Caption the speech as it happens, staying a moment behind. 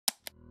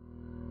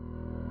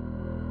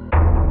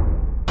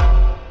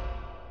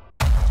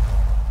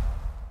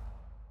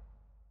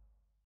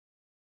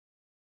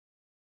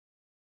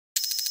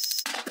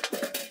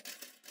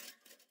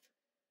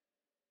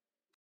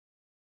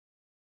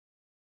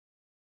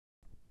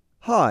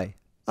Hi,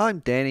 I'm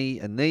Danny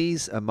and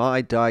these are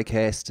my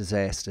diecast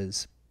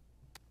disasters.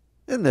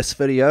 In this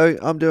video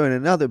I'm doing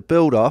another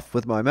build off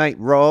with my mate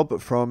Rob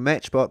from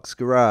Matchbox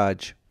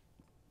Garage.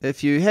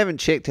 If you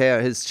haven't checked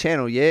out his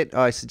channel yet,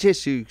 I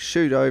suggest you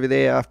shoot over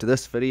there after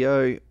this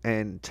video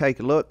and take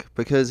a look,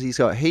 because he's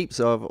got heaps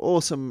of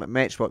awesome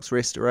Matchbox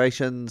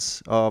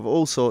restorations of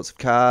all sorts of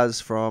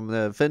cars from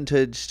the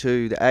vintage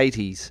to the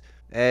 80s.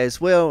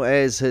 As well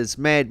as his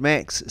Mad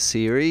Max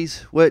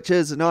series, which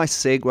is a nice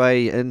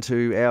segue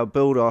into our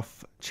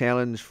build-off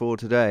challenge for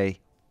today.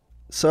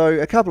 So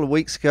a couple of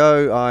weeks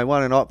ago I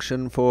won an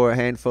auction for a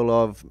handful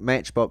of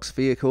Matchbox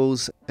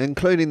vehicles,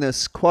 including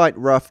this quite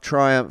rough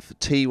Triumph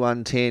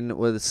T110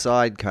 with a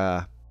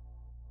sidecar.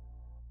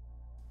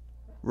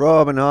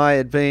 Rob and I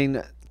had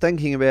been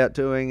thinking about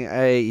doing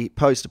a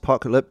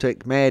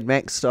post-apocalyptic Mad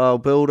Max style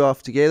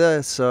build-off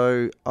together,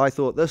 so I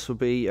thought this would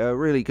be a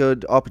really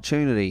good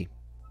opportunity.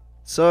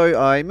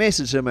 So I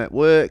messaged him at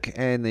work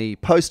and the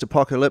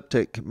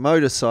post-apocalyptic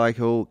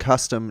motorcycle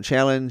custom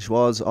challenge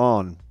was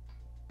on.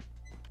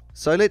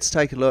 So let's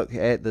take a look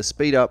at the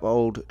speed up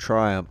old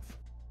Triumph.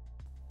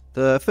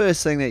 The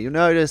first thing that you'll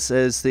notice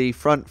is the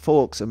front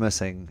forks are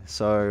missing,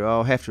 so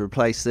I'll have to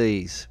replace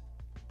these.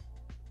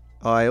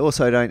 I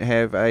also don't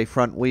have a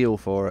front wheel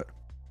for it.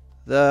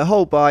 The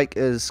whole bike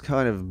is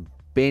kind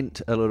of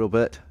bent a little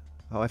bit.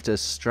 I'll have to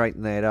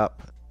straighten that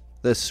up.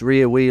 This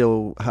rear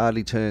wheel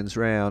hardly turns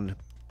round.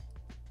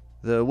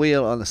 The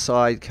wheel on the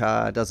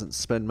sidecar doesn't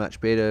spin much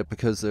better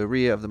because the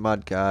rear of the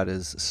mudguard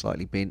is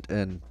slightly bent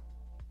in.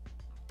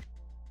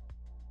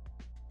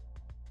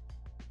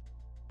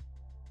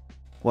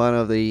 One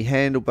of the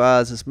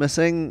handlebars is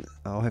missing.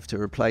 I'll have to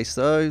replace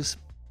those.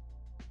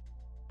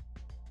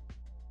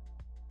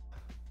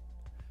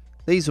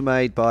 These were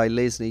made by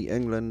Leslie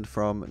England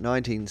from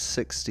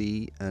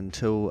 1960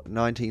 until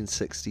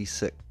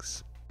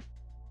 1966.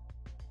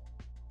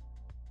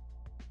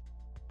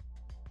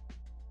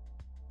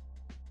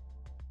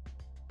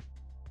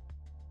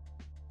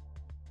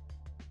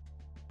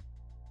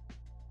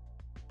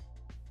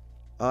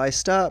 I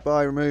start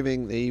by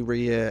removing the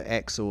rear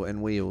axle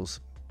and wheels.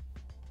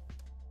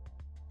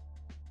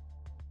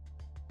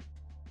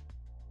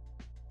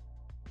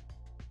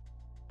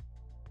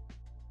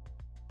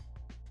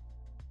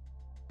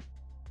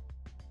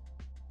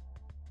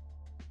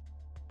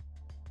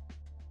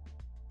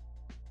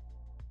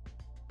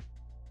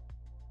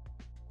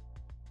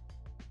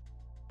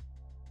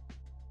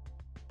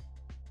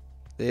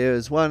 There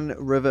is one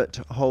rivet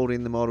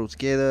holding the model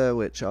together,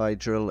 which I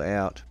drill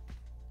out.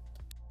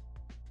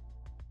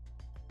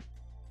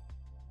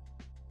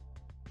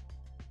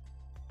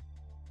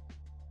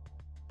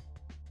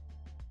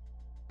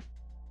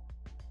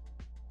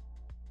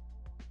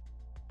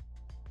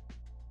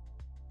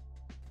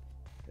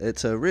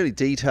 It's a really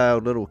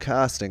detailed little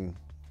casting.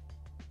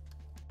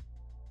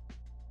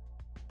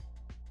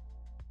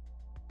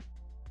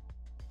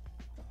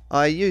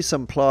 I use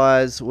some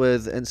pliers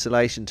with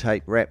insulation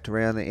tape wrapped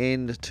around the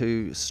end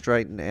to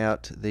straighten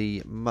out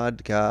the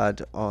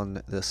mudguard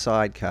on the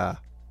sidecar.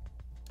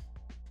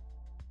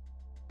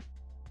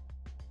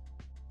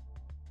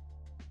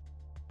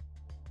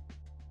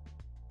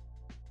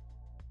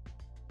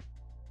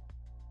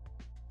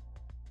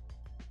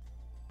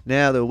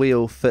 Now the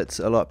wheel fits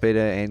a lot better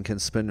and can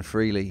spin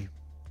freely.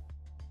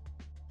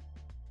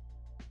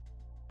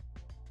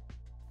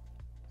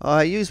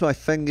 I use my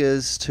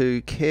fingers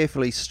to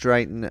carefully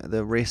straighten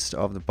the rest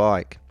of the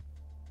bike.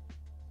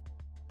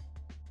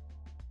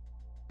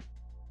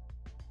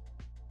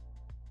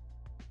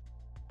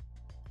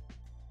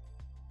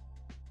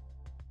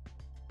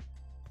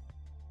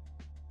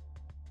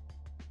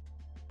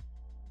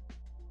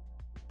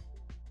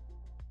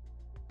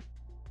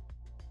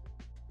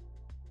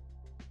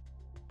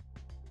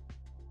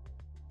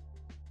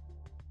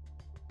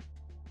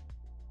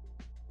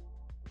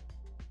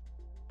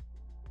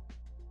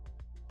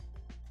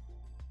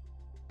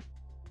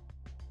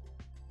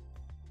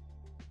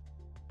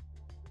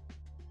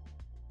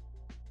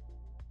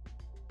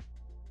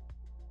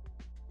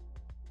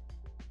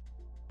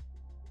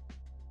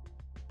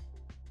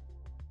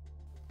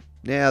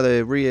 Now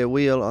the rear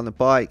wheel on the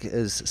bike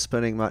is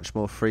spinning much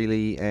more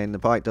freely and the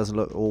bike doesn't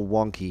look all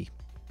wonky.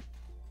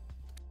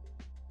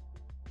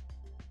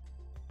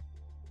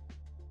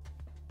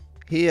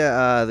 Here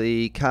are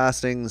the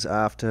castings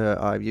after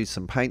I've used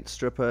some paint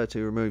stripper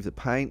to remove the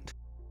paint.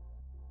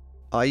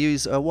 I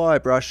use a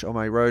wire brush on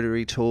my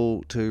rotary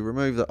tool to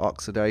remove the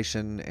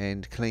oxidation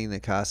and clean the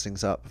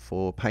castings up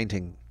for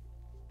painting.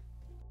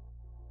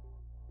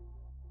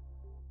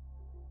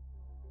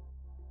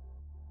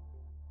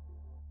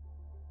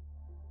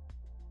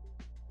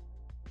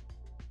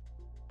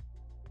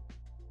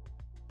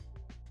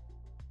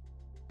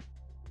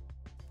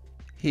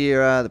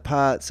 Here are the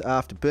parts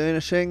after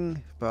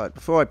burnishing, but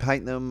before I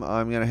paint them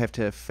I'm going to have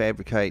to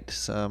fabricate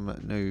some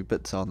new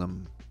bits on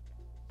them.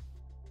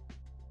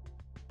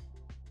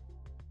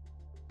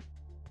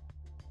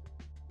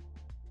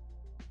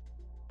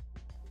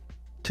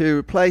 To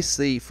replace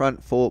the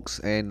front forks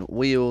and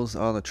wheels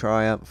on the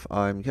Triumph,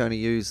 I'm going to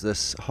use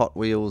this Hot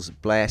Wheels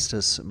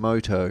Blastus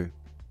Moto.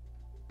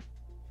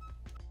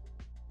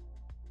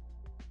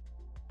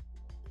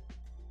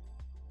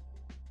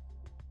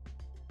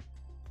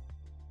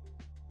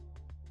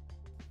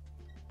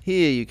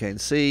 Here you can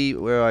see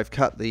where I've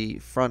cut the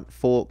front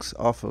forks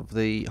off of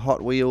the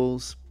Hot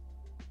Wheels,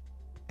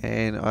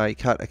 and I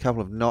cut a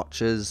couple of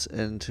notches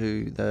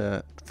into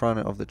the front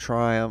of the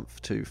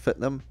Triumph to fit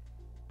them.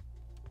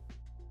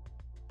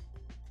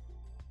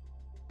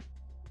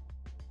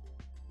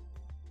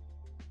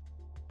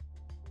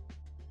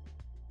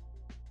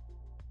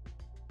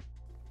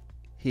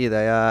 Here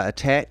they are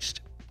attached.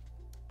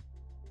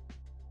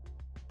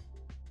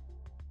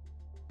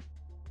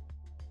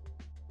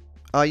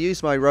 I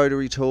used my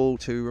rotary tool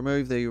to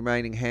remove the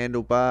remaining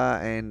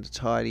handlebar and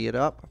tidy it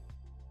up.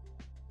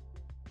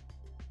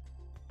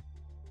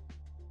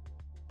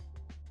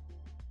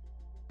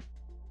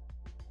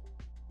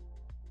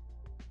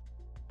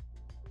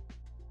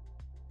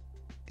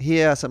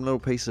 Here are some little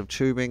pieces of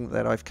tubing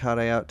that I've cut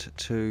out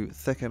to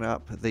thicken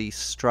up the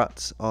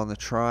struts on the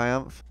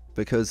Triumph,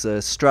 because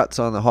the struts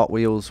on the Hot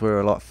Wheels were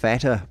a lot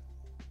fatter.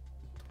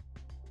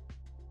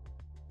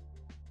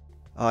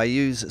 I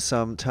use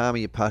some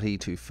Tamiya putty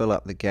to fill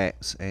up the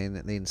gaps and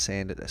then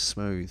sand it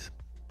smooth.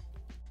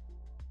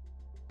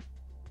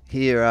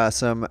 Here are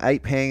some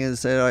ape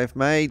hangers that I've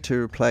made to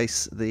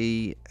replace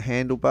the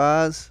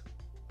handlebars.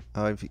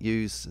 I've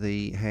used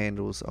the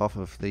handles off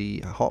of the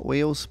Hot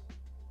Wheels.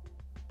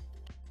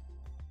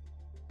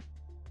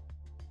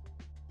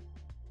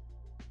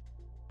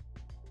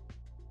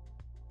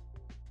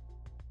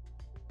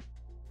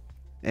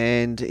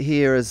 And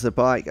here is the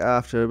bike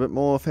after a bit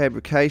more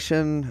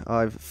fabrication.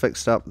 I've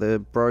fixed up the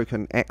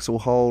broken axle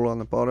hole on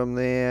the bottom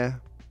there.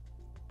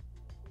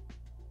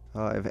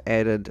 I've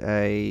added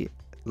a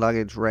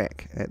luggage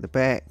rack at the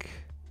back.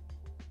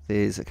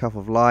 There's a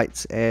couple of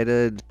lights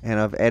added, and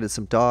I've added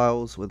some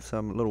dials with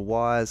some little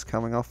wires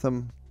coming off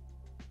them.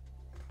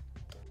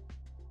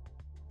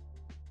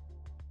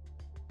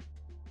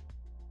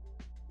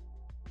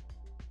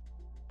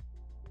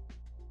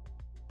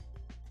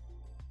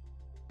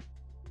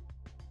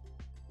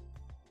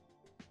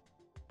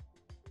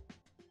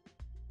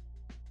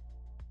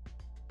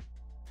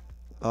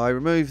 I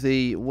removed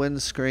the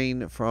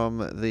windscreen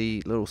from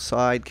the little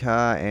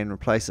sidecar and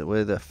replaced it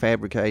with a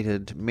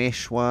fabricated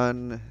mesh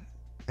one,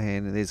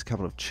 and there's a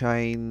couple of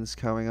chains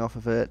coming off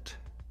of it.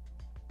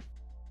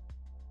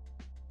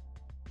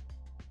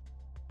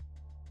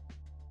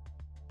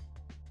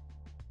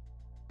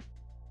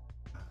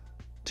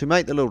 To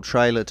make the little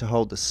trailer to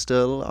hold the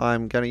still,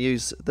 I'm going to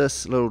use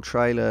this little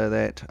trailer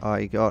that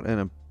I got in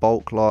a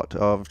bulk lot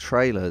of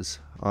trailers.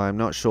 I'm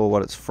not sure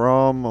what it's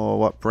from or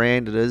what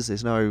brand it is.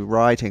 There's no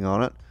writing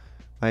on it.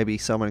 Maybe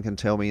someone can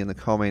tell me in the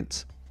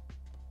comments.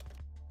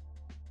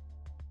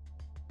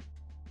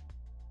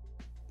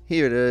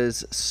 Here it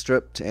is,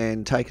 stripped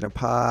and taken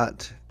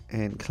apart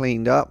and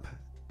cleaned up.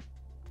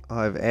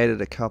 I've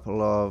added a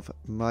couple of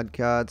mud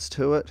guards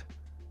to it.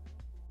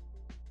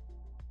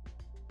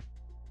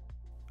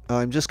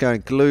 I'm just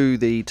going to glue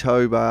the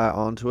tow bar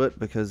onto it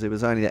because there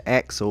was only the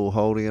axle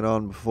holding it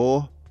on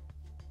before.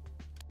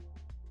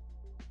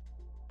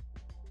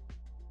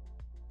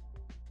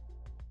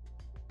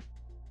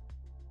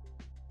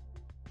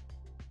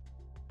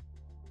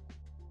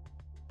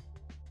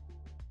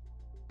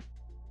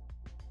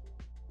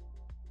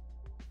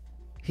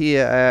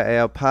 Here are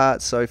our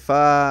parts so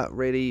far,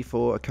 ready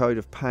for a coat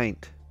of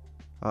paint.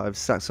 I've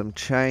stuck some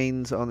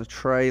chains on the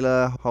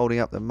trailer holding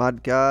up the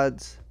mud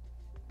guards.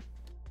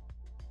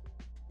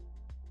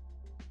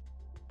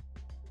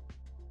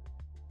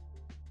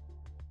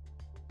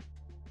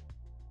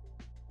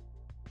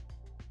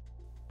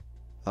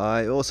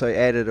 I also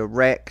added a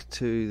rack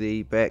to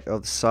the back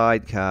of the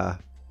sidecar.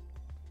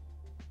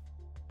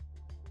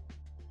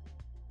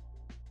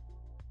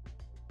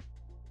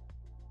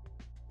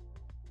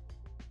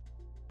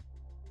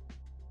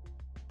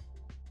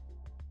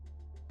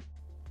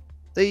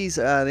 These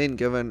are then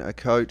given a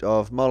coat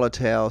of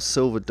Molotow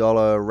Silver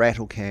Dollar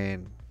rattle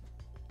can.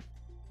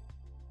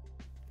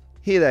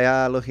 Here they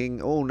are,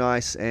 looking all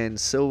nice and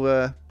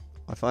silver.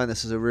 I find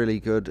this is a really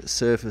good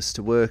surface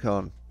to work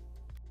on.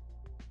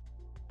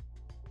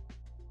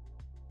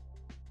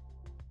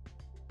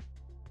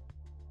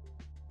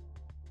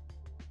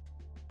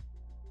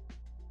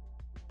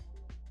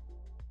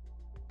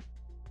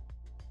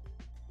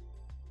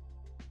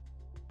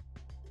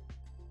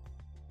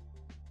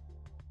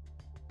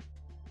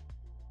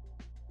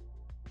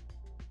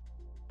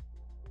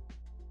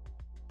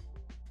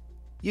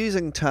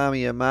 Using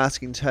Tamiya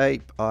masking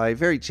tape, I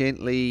very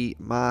gently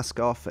mask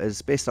off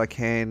as best I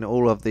can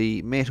all of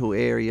the metal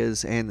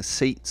areas and the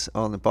seats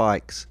on the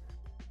bikes.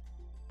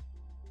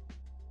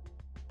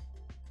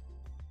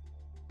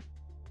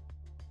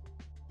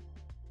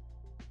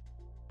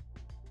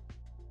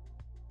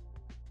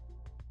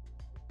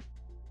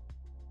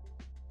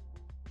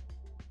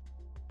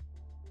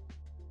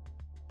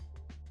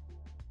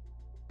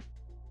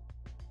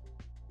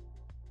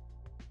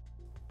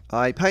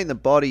 I paint the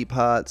body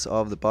parts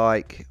of the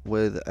bike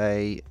with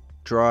a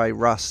dry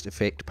rust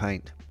effect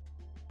paint.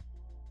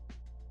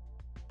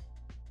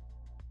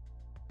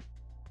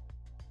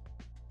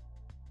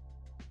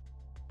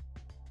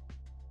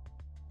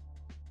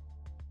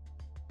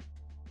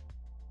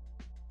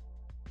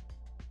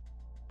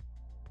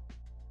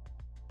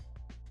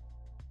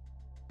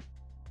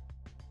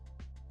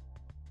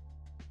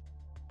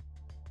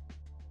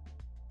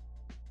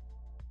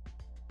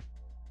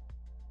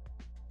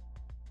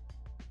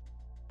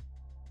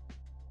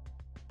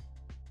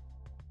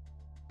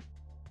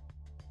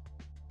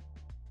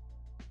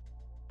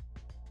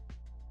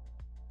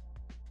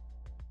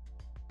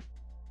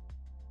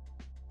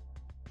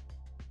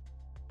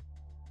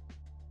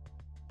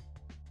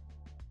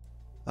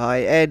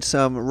 I add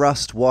some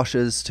rust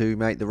washes to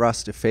make the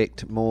rust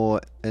effect more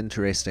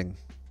interesting.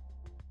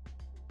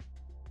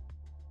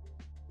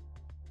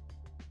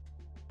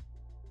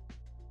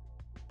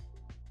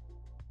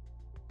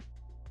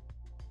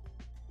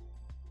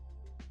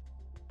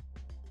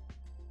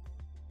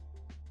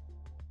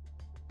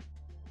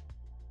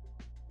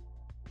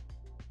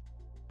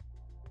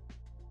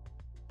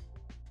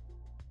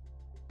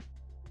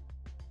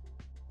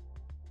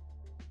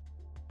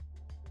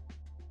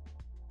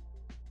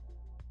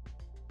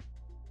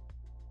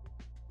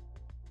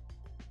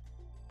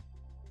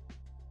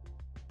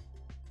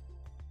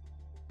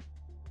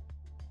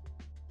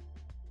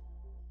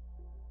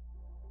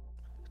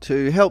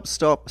 To help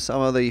stop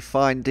some of the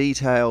fine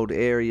detailed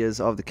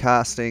areas of the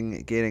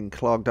casting getting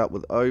clogged up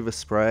with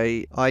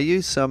overspray, I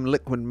use some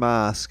liquid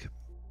mask.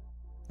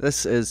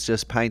 This is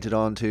just painted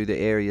onto the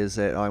areas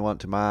that I want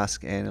to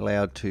mask and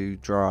allowed to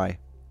dry.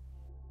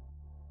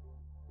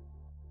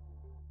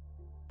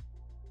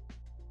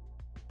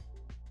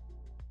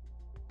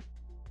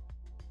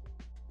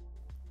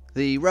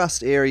 The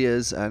rust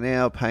areas are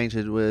now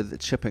painted with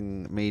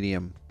chipping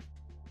medium.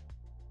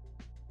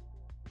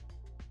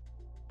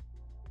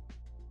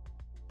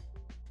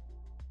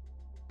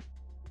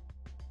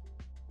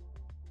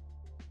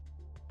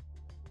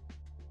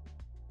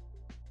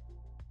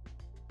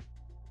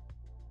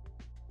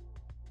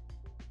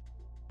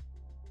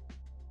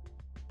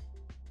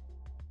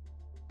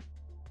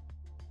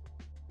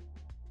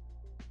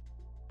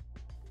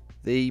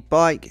 The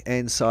bike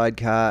and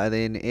sidecar are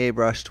then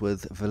airbrushed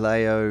with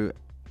Vallejo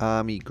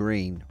Army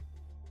Green.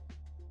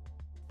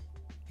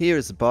 Here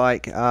is the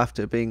bike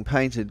after being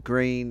painted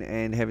green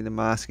and having the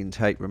masking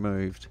tape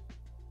removed.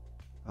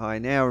 I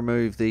now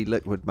remove the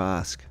liquid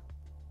mask.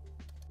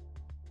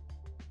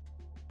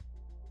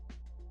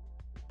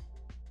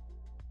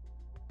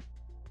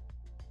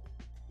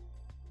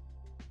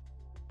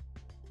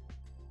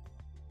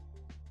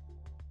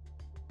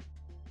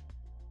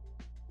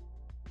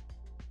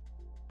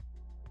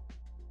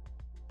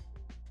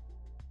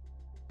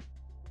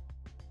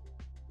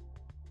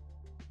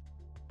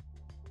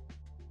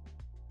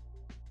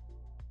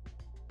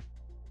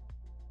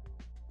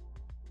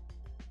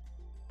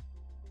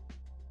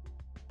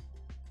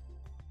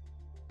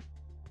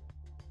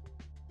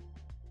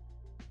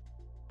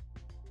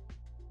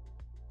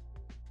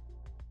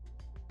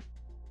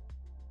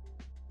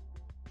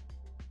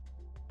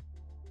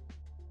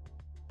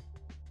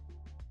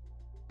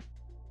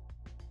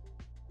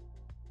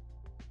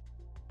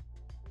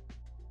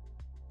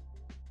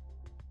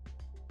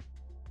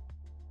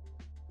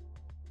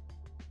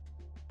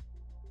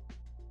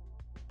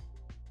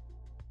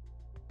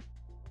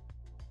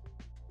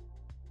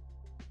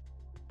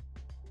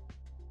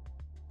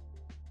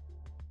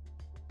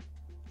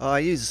 I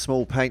use a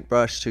small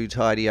paintbrush to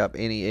tidy up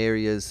any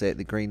areas that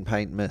the green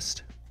paint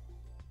missed.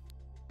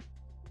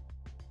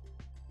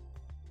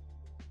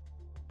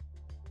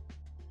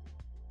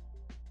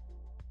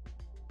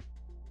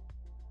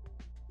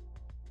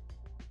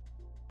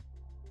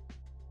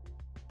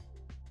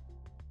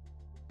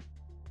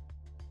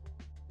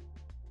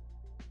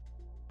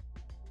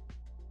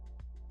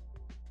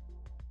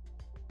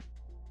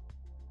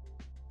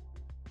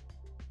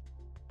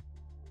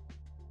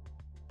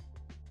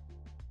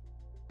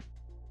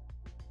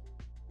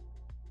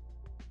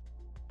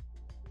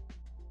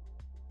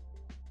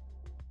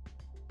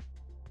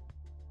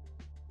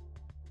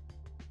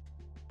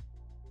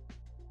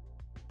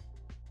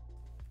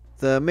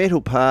 The metal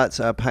parts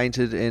are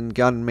painted in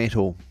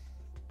gunmetal.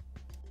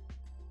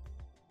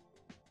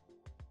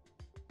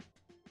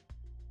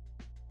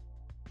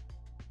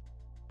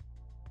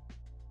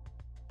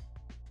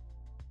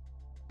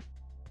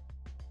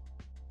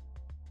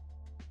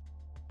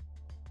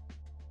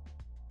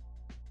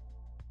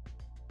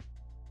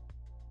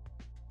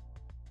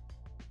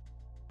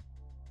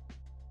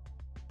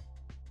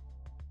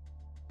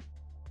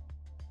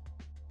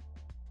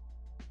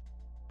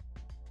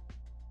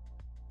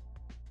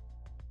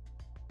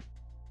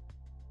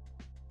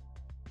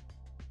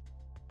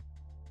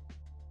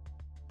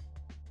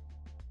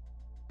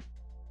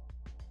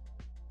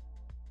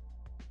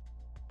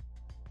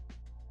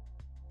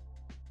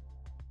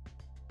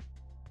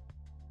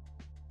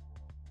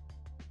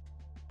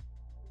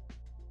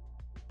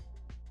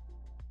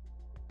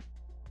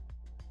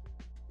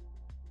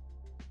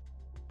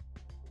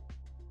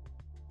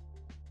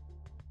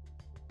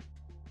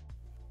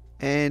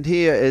 And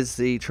here is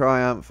the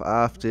Triumph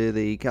after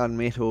the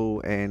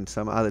gunmetal and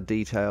some other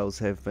details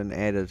have been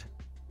added.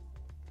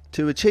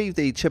 To achieve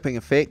the chipping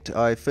effect,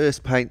 I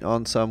first paint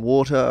on some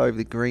water over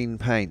the green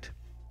paint.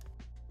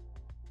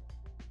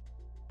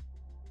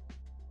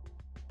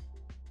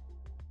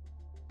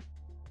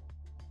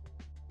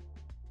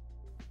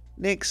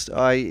 Next,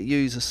 I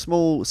use a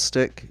small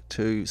stick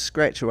to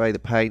scratch away the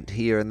paint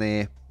here and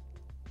there.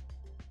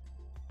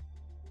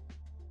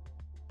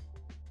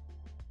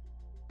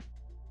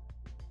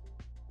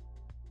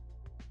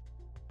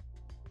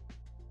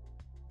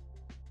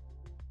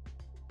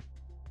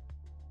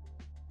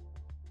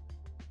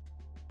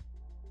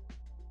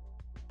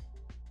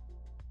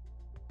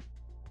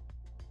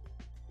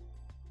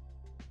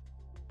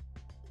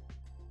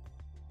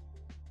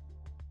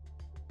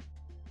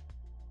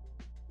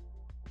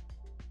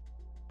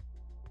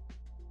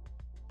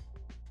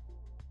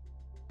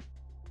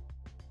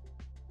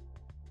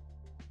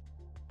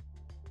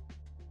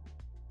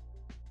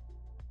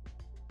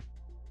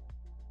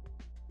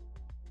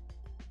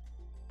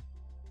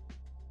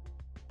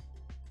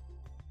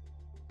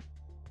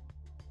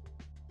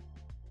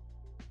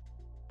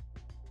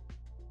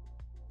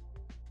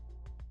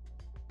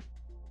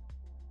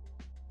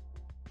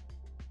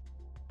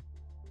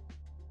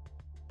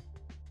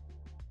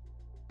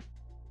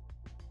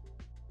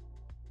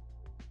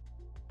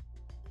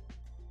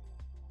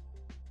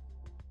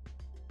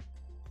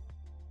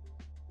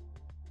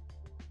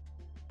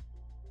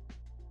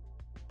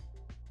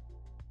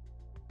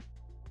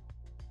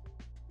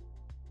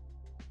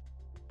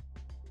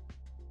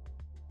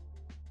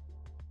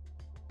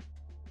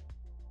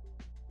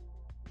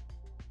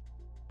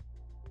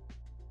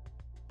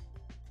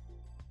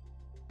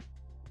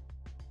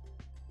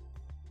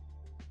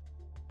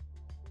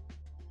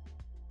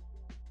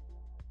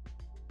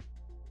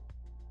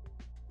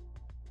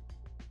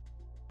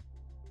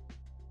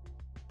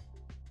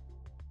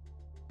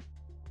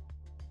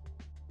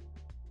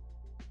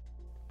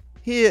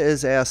 Here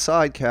is our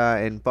sidecar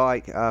and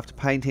bike after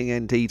painting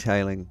and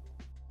detailing.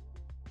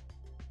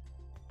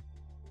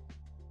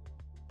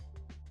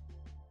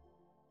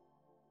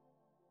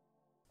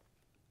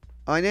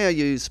 I now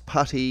use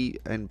putty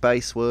and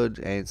basswood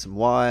and some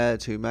wire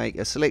to make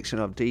a selection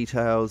of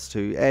details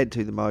to add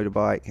to the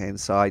motorbike and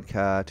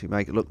sidecar to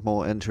make it look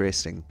more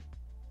interesting.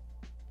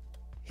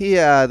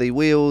 Here are the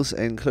wheels,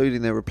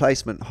 including the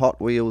replacement Hot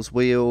Wheels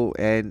wheel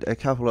and a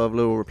couple of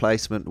little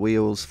replacement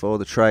wheels for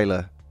the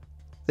trailer.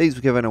 These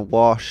were given a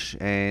wash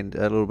and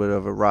a little bit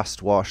of a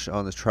rust wash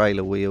on the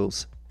trailer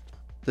wheels.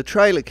 The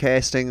trailer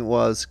casting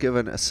was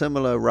given a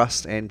similar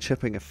rust and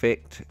chipping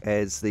effect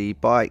as the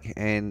bike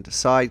and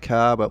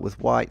sidecar, but with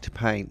white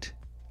paint.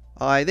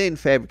 I then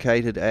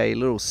fabricated a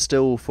little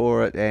still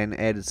for it and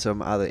added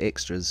some other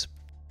extras.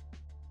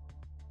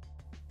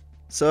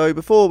 So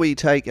before we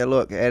take a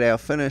look at our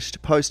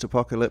finished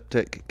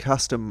post-apocalyptic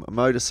custom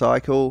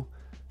motorcycle,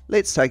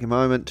 let's take a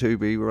moment to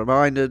be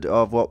reminded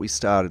of what we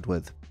started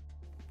with.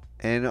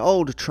 An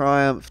old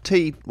Triumph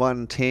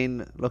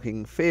T110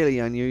 looking fairly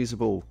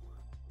unusable.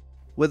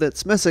 With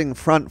its missing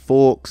front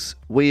forks,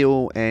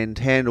 wheel and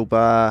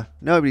handlebar,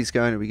 nobody's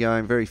going to be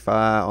going very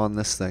far on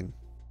this thing.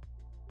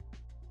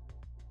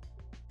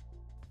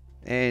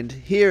 And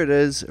here it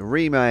is,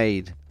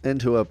 remade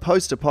into a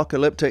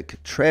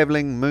post-apocalyptic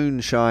travelling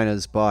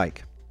Moonshiner's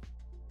bike.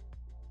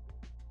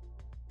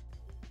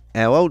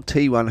 Our old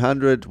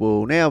T100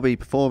 will now be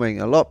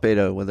performing a lot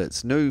better with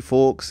its new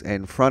forks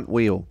and front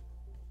wheel.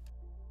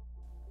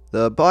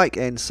 The bike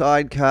and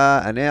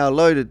sidecar are now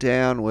loaded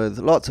down with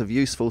lots of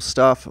useful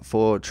stuff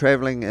for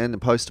travelling in the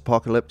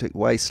post-apocalyptic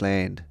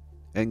wasteland,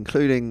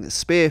 including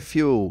spare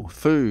fuel,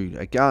 food,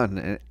 a gun,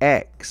 an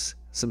axe,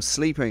 some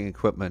sleeping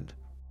equipment.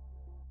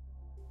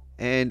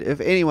 And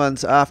if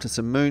anyone's after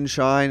some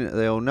moonshine,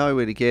 they'll know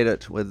where to get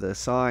it with the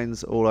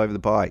signs all over the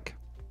bike.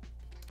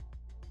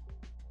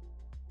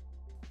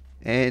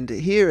 And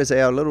here is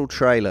our little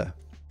trailer.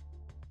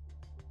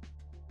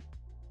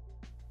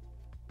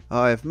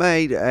 I've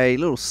made a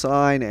little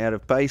sign out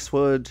of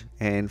basswood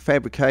and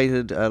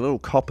fabricated a little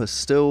copper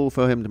still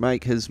for him to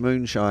make his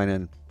moonshine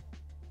in.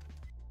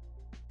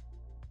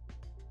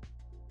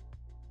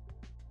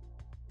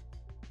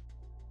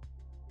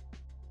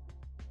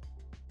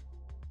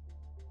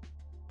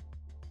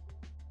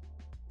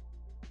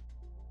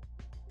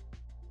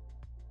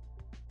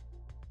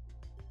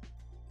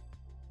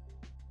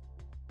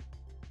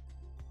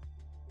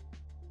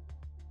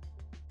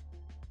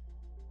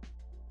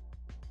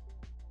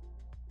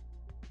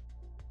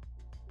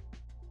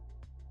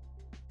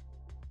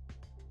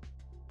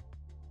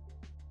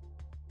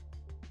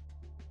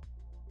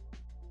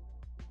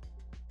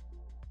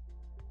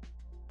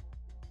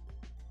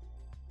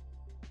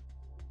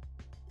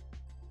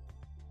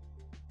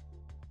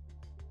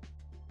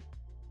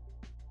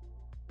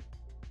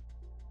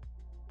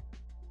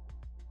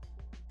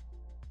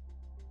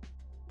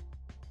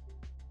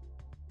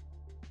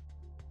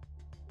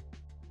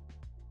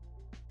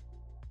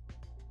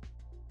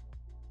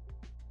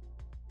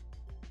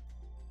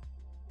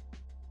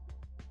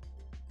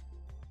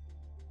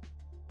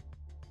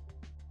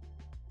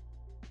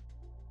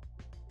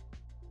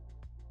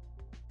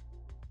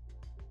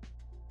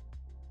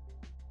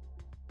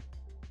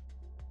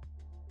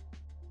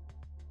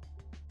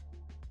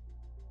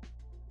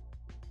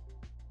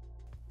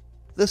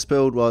 This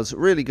build was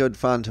really good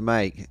fun to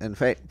make, in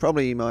fact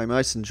probably my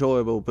most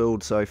enjoyable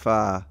build so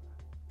far.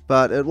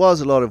 But it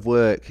was a lot of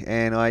work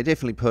and I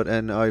definitely put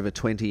in over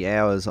 20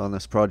 hours on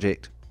this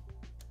project.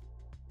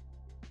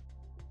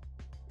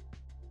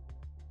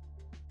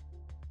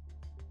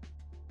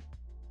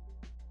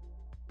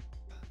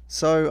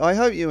 So I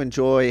hope you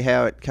enjoy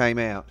how it came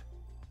out.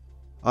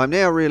 I'm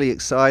now really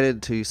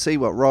excited to see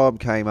what Rob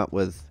came up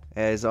with,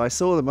 as I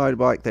saw the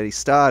motorbike that he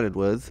started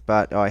with,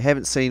 but I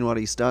haven't seen what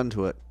he's done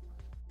to it.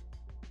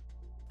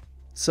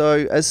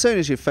 So as soon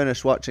as you've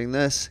finished watching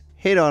this,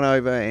 head on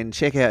over and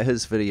check out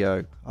his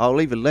video. I'll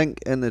leave a link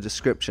in the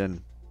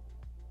description.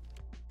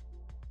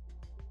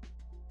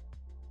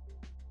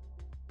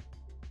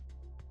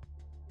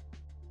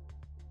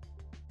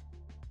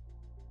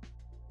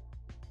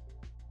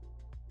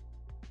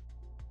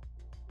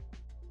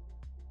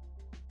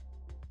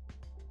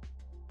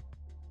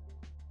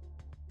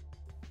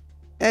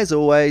 As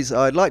always,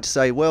 I'd like to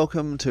say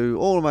welcome to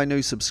all of my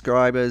new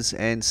subscribers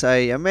and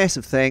say a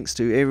massive thanks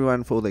to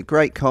everyone for the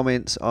great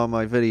comments on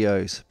my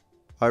videos.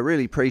 I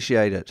really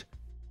appreciate it.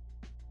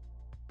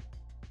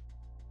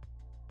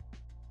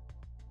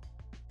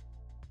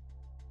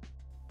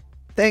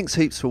 Thanks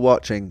heaps for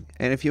watching,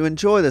 and if you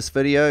enjoy this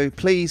video,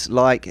 please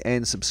like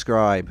and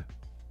subscribe.